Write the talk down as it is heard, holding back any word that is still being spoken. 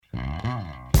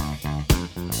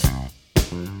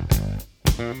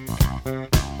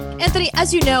Anthony,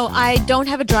 as you know, I don't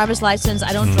have a driver's license.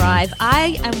 I don't drive.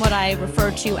 I am what I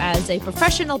refer to as a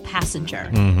professional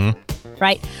passenger.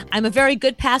 Right? I'm a very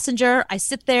good passenger. I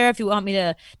sit there if you want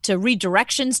me to read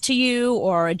directions to you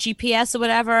or a GPS or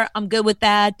whatever. I'm good with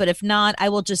that. But if not, I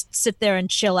will just sit there and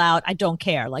chill out. I don't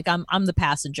care. Like I'm the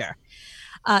passenger.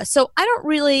 So I don't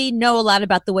really know a lot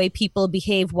about the way people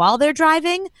behave while they're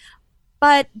driving.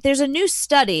 But there's a new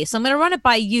study, so I'm going to run it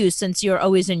by you since you're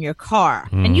always in your car.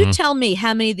 And you tell me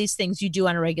how many of these things you do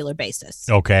on a regular basis.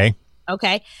 Okay.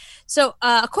 Okay. So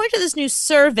according to this new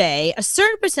survey, a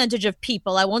certain percentage of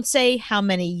people, I won't say how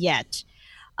many yet,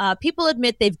 people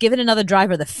admit they've given another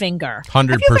driver the finger.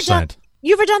 100%.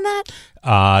 You ever done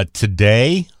that?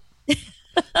 Today?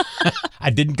 I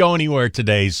didn't go anywhere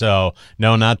today, so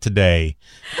no, not today.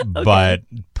 Okay. But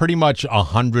pretty much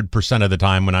 100% of the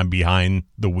time when I'm behind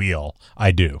the wheel,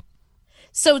 I do.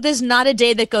 So there's not a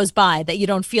day that goes by that you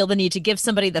don't feel the need to give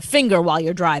somebody the finger while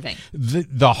you're driving.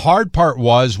 The hard part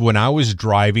was when I was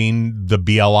driving the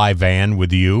BLI van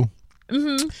with you,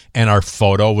 and our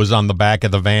photo was on the back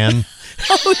of the van.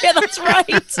 Oh, yeah, that's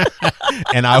right.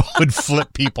 And I would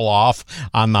flip people off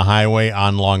on the highway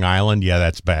on Long Island. Yeah,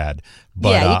 that's bad. But,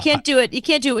 yeah, you can't do it. You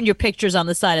can't do it when your picture's on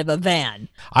the side of a van.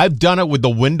 I've done it with the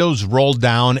windows rolled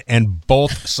down and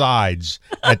both sides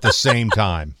at the same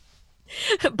time.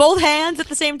 Both hands at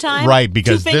the same time? Right,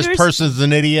 because this person's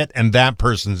an idiot and that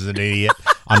person's an idiot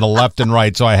on the left and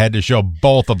right, so I had to show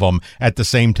both of them at the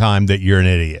same time that you're an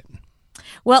idiot.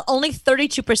 Well, only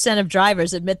 32% of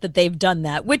drivers admit that they've done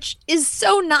that, which is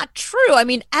so not true. I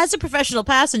mean, as a professional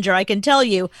passenger, I can tell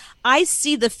you, I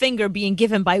see the finger being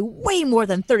given by way more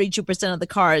than 32% of the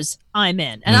cars I'm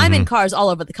in. And I'm in cars all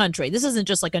over the country. This isn't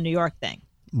just like a New York thing.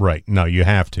 Right. No, you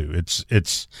have to.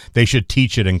 It's they should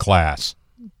teach it in class.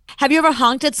 Have you ever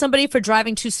honked at somebody for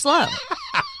driving too slow?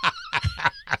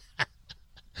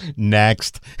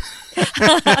 Next.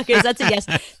 Okay, so that's a yes.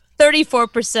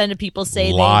 34% of people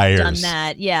say Liars. They've done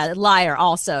that. Yeah, liar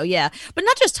also, yeah. But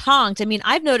not just honked. I mean,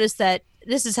 I've noticed that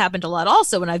this has happened a lot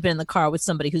also when I've been in the car with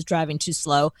somebody who's driving too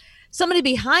slow. Somebody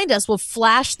behind us will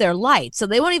flash their lights. So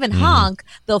they won't even honk.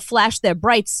 They'll flash their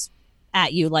brights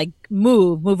at you like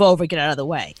move over, get out of the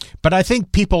way. But I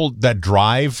think people that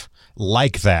drive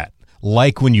like that.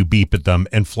 Like when you beep at them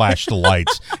and flash the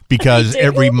lights because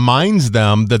it reminds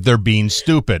them that they're being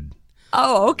stupid.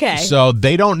 Oh, okay. So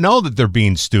they don't know that they're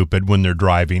being stupid when they're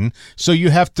driving. So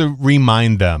you have to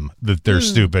remind them that they're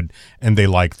stupid, and they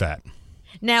like that.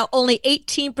 Now, only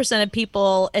 18% of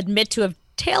people admit to have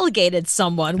tailgated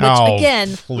someone, which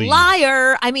again, please.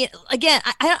 Liar. I mean, again,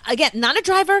 I not a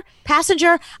driver,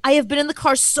 passenger. I have been in the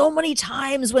car so many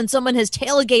times when someone has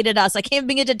tailgated us. I can't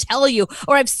begin to tell you,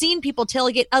 or I've seen people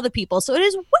tailgate other people. So it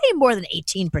is way more than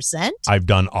 18%. I've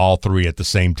done all three at the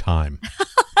same time.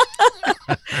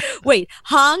 Wait,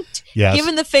 honked, yes.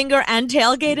 given the finger, and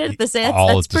tailgated?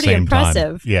 That's pretty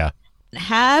impressive. Time. Yeah.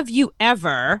 Have you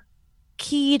ever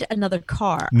keyed another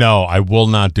car? No, I will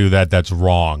not do that. That's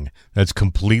wrong. That's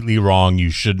completely wrong. You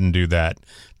shouldn't do that.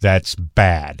 That's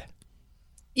bad.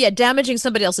 Yeah, damaging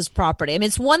somebody else's property. I mean,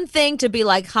 it's one thing to be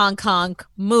like honk, honk,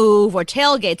 move, or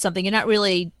tailgate something. You're not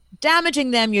really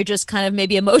damaging them. You're just kind of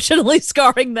maybe emotionally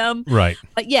scarring them. Right.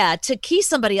 But yeah, to key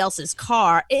somebody else's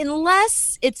car,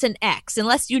 unless it's an ex,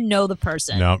 unless you know the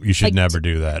person. No, you should never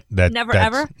do that. Never,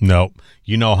 ever? No.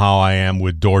 You know how I am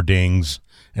with door dings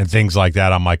and things like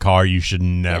that on my car. You should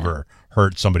never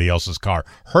hurt somebody else's car.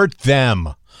 Hurt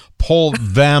them. Pull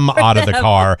them out of the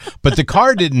car. But the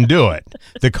car didn't do it.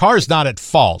 The car's not at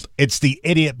fault. It's the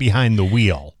idiot behind the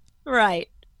wheel. Right.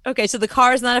 Okay, so the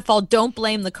car is not at fault. Don't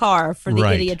blame the car for the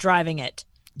Right. idiot driving it.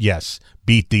 Yes.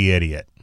 Beat the idiot.